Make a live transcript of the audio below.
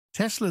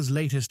Tesla's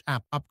latest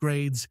app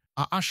upgrades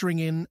are ushering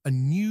in a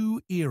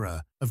new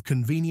era of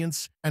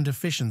convenience and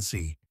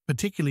efficiency,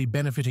 particularly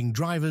benefiting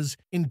drivers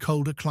in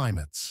colder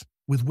climates.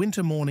 With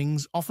winter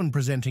mornings often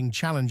presenting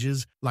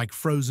challenges like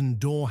frozen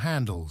door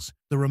handles,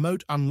 the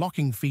remote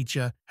unlocking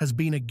feature has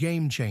been a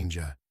game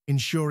changer,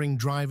 ensuring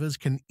drivers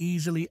can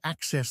easily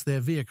access their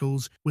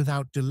vehicles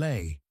without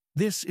delay.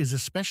 This is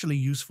especially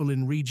useful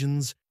in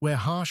regions where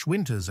harsh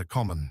winters are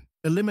common,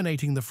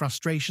 eliminating the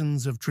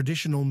frustrations of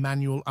traditional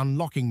manual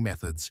unlocking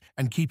methods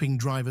and keeping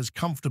drivers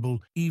comfortable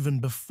even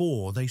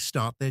before they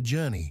start their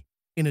journey.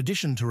 In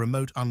addition to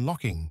remote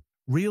unlocking,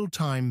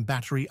 real-time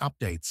battery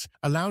updates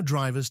allow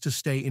drivers to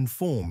stay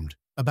informed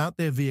about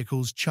their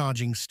vehicle's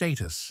charging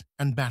status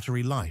and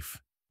battery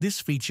life. This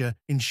feature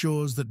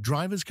ensures that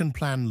drivers can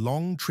plan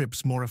long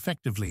trips more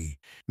effectively,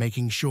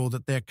 making sure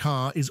that their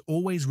car is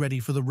always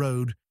ready for the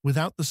road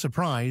without the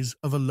surprise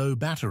of a low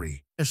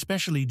battery,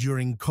 especially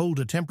during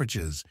colder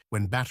temperatures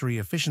when battery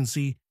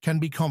efficiency can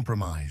be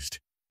compromised.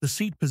 The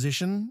seat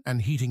position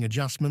and heating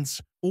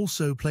adjustments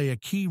also play a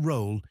key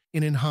role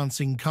in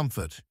enhancing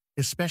comfort,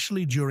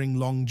 especially during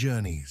long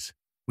journeys.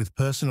 With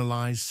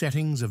personalized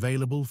settings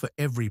available for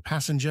every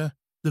passenger,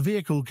 the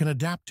vehicle can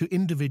adapt to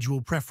individual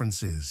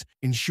preferences,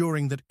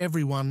 ensuring that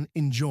everyone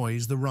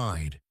enjoys the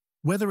ride.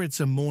 Whether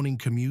it's a morning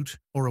commute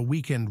or a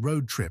weekend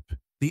road trip,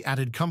 the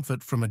added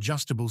comfort from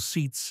adjustable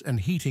seats and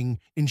heating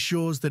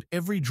ensures that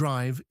every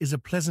drive is a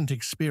pleasant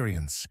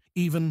experience,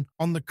 even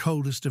on the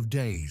coldest of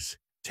days.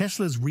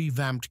 Tesla's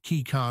revamped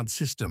keycard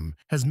system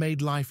has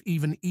made life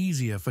even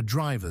easier for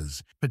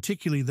drivers,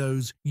 particularly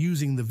those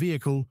using the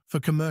vehicle for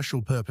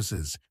commercial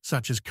purposes,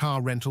 such as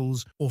car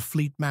rentals or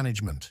fleet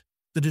management.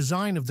 The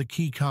design of the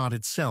keycard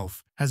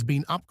itself has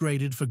been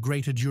upgraded for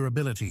greater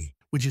durability,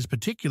 which is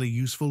particularly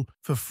useful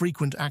for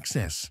frequent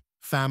access.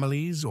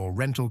 Families or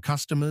rental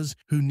customers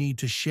who need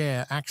to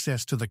share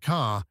access to the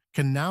car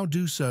can now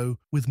do so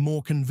with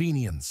more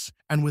convenience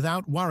and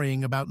without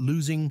worrying about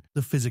losing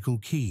the physical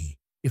key.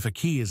 If a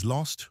key is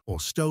lost or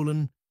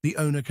stolen, the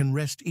owner can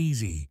rest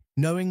easy,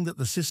 knowing that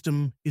the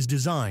system is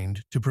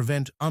designed to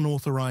prevent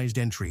unauthorized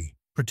entry,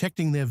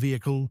 protecting their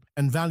vehicle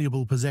and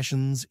valuable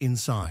possessions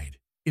inside.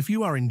 If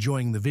you are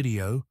enjoying the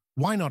video,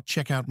 why not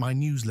check out my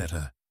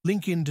newsletter?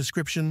 Link in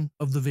description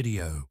of the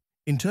video.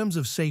 In terms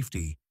of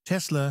safety,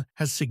 Tesla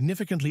has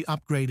significantly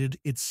upgraded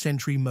its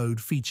Sentry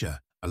Mode feature,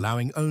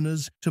 allowing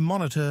owners to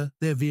monitor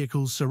their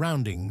vehicle's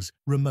surroundings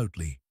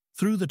remotely.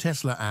 Through the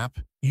Tesla app,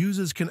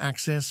 users can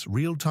access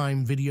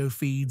real-time video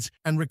feeds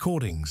and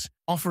recordings,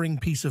 offering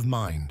peace of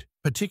mind,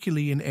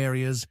 particularly in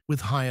areas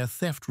with higher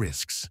theft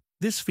risks.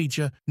 This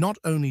feature not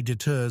only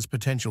deters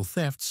potential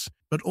thefts,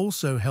 but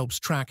also helps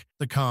track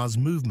the car's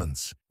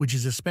movements, which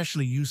is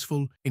especially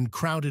useful in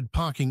crowded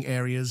parking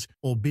areas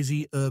or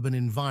busy urban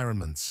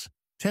environments.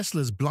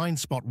 Tesla's blind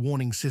spot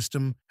warning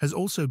system has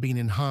also been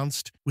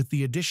enhanced with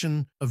the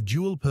addition of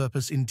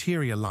dual-purpose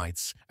interior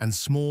lights and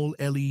small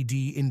LED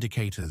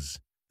indicators.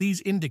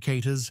 These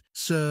indicators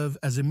serve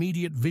as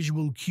immediate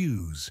visual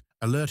cues,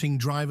 alerting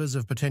drivers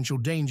of potential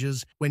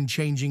dangers when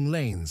changing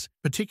lanes,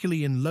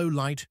 particularly in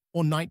low-light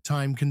or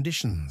nighttime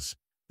conditions.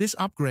 This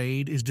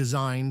upgrade is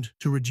designed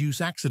to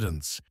reduce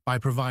accidents by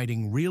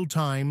providing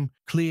real-time,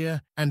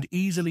 clear, and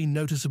easily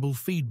noticeable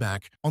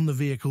feedback on the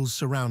vehicle's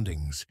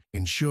surroundings,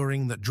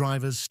 ensuring that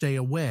drivers stay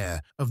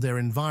aware of their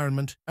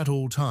environment at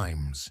all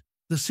times.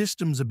 The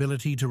system's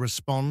ability to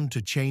respond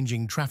to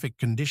changing traffic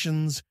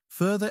conditions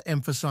further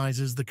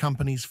emphasizes the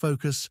company's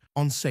focus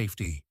on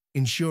safety,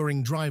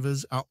 ensuring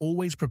drivers are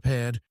always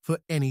prepared for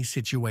any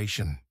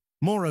situation.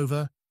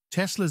 Moreover,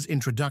 Tesla's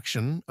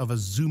introduction of a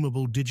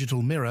zoomable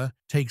digital mirror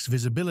takes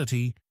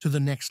visibility to the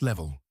next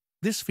level.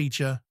 This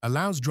feature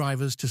allows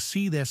drivers to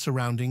see their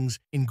surroundings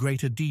in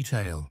greater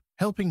detail,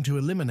 helping to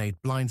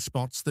eliminate blind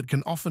spots that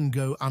can often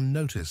go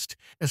unnoticed,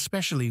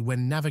 especially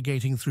when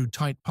navigating through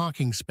tight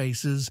parking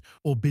spaces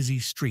or busy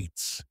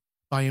streets.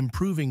 By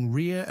improving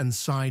rear and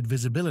side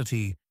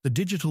visibility, the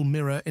digital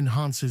mirror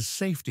enhances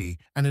safety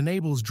and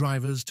enables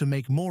drivers to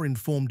make more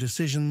informed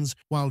decisions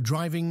while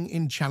driving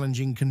in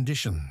challenging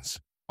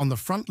conditions. On the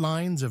front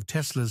lines of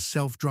Tesla's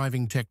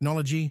self-driving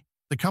technology,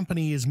 the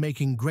company is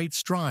making great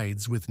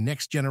strides with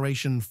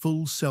next-generation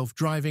full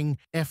self-driving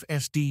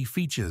FSD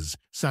features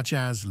such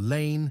as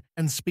lane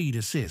and speed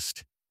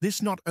assist. This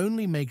not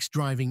only makes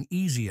driving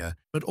easier,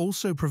 but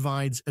also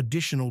provides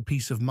additional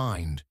peace of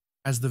mind,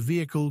 as the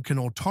vehicle can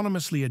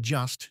autonomously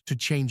adjust to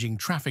changing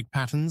traffic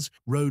patterns,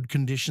 road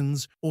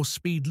conditions, or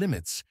speed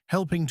limits,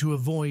 helping to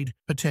avoid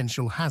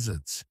potential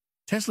hazards.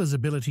 Tesla's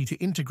ability to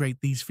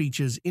integrate these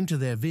features into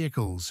their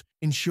vehicles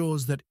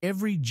ensures that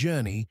every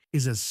journey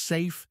is as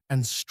safe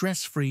and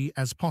stress-free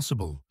as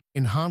possible,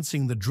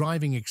 enhancing the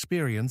driving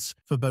experience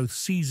for both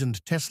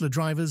seasoned Tesla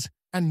drivers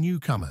and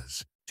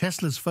newcomers.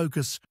 Tesla's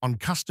focus on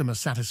customer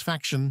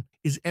satisfaction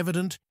is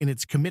evident in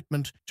its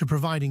commitment to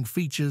providing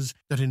features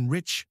that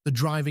enrich the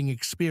driving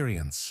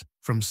experience,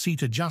 from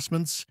seat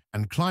adjustments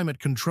and climate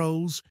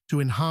controls to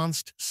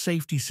enhanced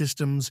safety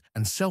systems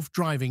and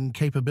self-driving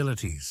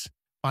capabilities.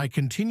 By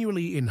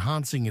continually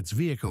enhancing its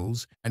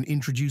vehicles and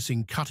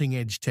introducing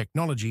cutting-edge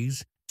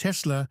technologies,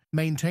 Tesla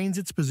maintains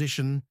its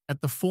position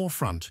at the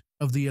forefront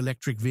of the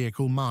electric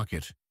vehicle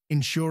market,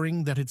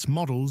 ensuring that its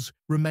models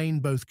remain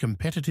both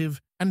competitive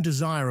and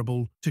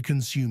desirable to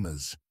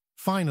consumers.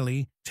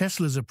 Finally,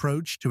 Tesla's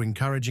approach to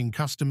encouraging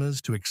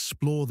customers to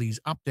explore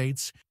these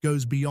updates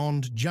goes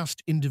beyond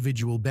just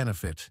individual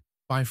benefit.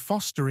 By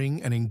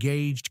fostering an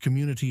engaged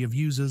community of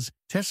users,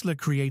 Tesla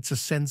creates a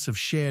sense of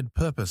shared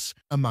purpose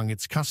among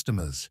its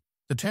customers.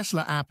 The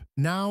Tesla app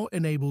now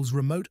enables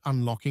remote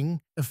unlocking,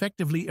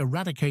 effectively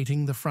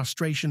eradicating the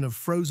frustration of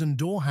frozen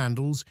door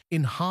handles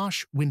in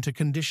harsh winter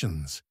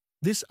conditions.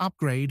 This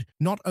upgrade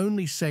not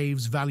only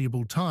saves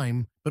valuable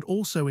time, but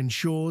also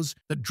ensures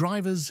that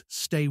drivers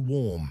stay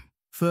warm.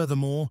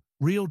 Furthermore,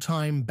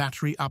 real-time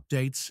battery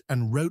updates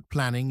and route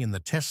planning in the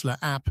Tesla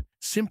app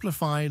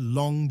simplify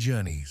long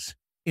journeys.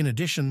 In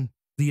addition,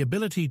 the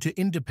ability to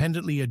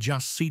independently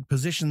adjust seat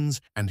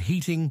positions and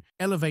heating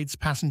elevates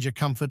passenger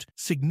comfort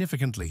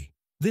significantly.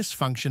 This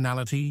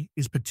functionality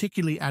is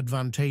particularly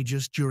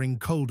advantageous during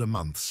colder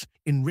months,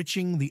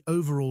 enriching the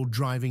overall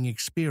driving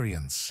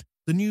experience.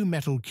 The new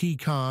metal key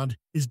card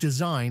is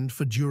designed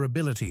for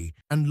durability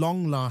and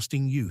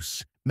long-lasting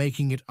use,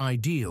 making it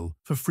ideal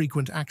for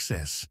frequent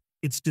access.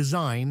 Its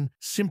design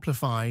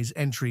simplifies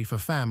entry for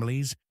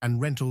families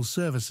and rental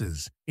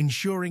services,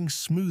 ensuring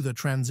smoother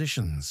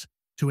transitions.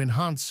 To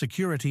enhance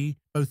security,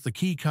 both the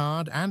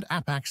keycard and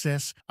app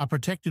access are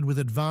protected with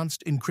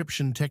advanced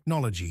encryption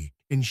technology,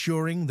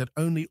 ensuring that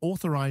only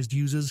authorized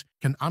users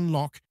can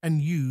unlock and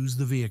use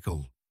the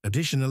vehicle.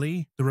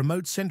 Additionally, the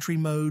Remote Sentry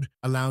mode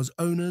allows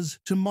owners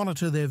to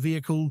monitor their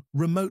vehicle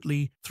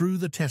remotely through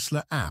the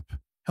Tesla app,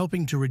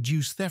 helping to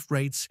reduce theft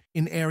rates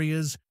in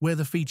areas where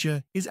the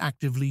feature is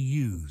actively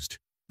used.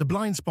 The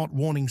blind spot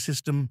warning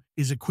system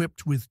is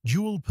equipped with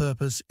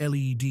dual-purpose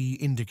LED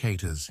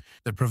indicators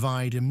that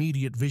provide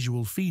immediate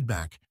visual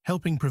feedback,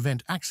 helping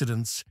prevent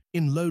accidents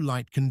in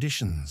low-light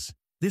conditions.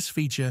 This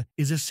feature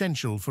is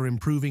essential for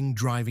improving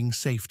driving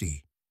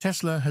safety.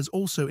 Tesla has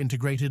also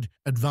integrated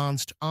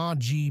advanced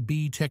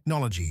RGB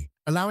technology,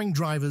 allowing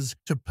drivers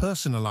to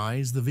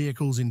personalize the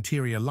vehicle's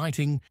interior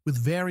lighting with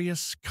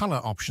various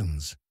color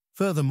options.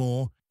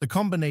 Furthermore, the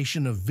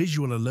combination of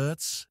visual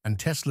alerts and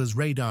Tesla's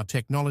radar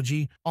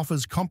technology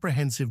offers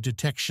comprehensive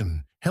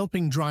detection,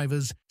 helping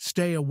drivers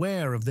stay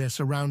aware of their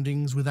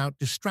surroundings without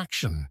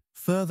distraction,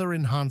 further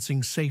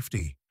enhancing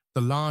safety. The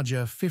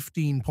larger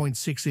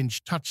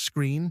 15.6-inch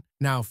touchscreen,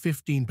 now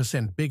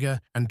 15% bigger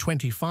and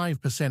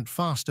 25%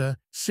 faster,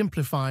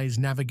 simplifies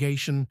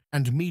navigation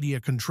and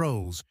media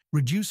controls,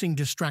 reducing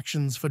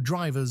distractions for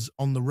drivers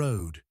on the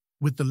road.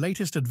 With the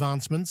latest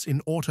advancements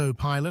in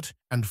autopilot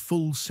and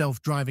full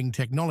self-driving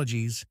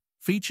technologies,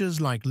 features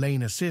like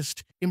lane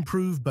assist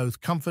improve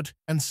both comfort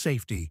and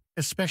safety,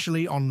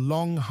 especially on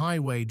long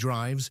highway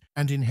drives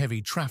and in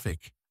heavy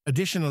traffic.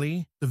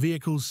 Additionally, the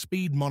vehicle's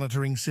speed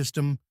monitoring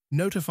system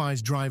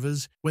notifies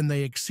drivers when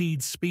they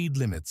exceed speed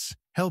limits,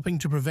 helping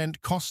to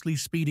prevent costly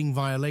speeding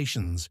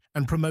violations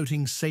and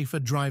promoting safer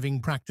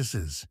driving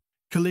practices.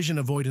 Collision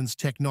avoidance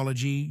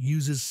technology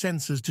uses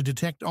sensors to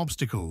detect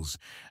obstacles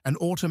and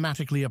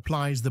automatically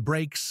applies the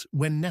brakes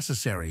when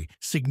necessary,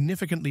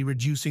 significantly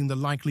reducing the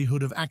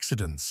likelihood of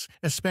accidents,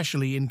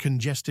 especially in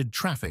congested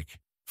traffic.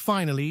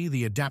 Finally,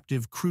 the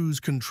adaptive cruise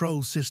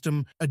control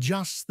system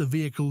adjusts the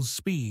vehicle's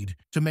speed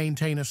to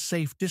maintain a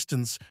safe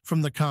distance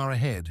from the car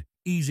ahead,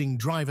 easing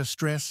driver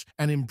stress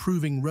and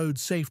improving road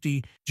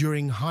safety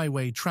during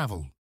highway travel.